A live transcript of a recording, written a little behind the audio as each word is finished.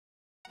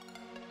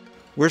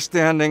We're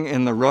standing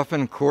in the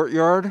Ruffin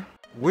courtyard.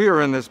 We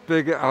are in this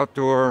big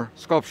outdoor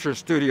sculpture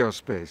studio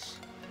space.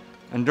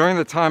 And during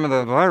the time of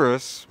the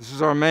virus, this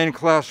is our main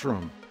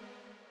classroom.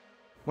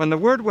 When the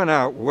word went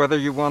out, whether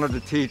you wanted to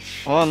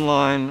teach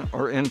online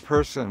or in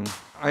person,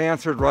 I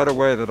answered right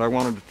away that I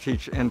wanted to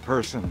teach in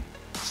person.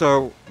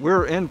 So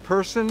we're in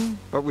person,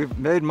 but we've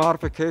made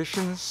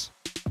modifications.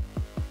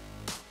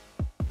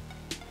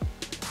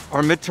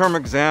 Our midterm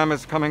exam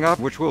is coming up,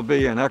 which will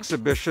be an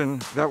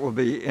exhibition that will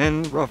be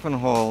in Ruffin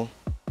Hall.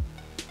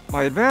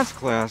 My advanced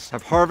class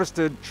have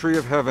harvested Tree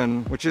of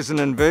Heaven, which is an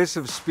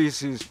invasive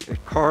species. It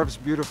carves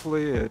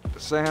beautifully, it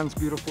sands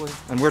beautifully,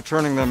 and we're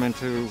turning them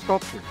into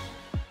sculptures.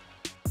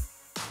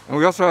 And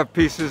we also have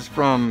pieces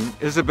from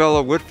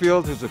Isabella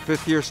Whitfield, who's a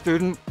fifth-year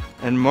student,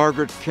 and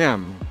Margaret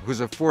Kim, who's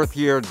a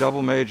fourth-year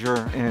double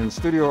major in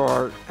studio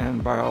art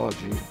and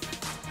biology.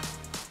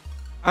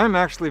 I'm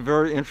actually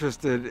very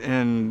interested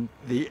in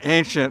the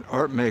ancient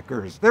art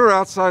makers. They were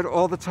outside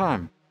all the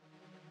time.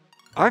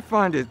 I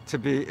find it to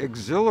be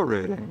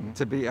exhilarating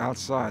to be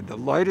outside. The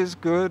light is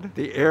good,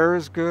 the air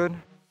is good.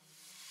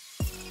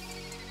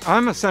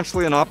 I'm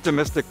essentially an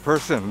optimistic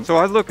person, so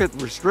I look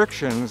at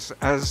restrictions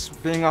as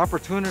being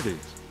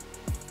opportunities.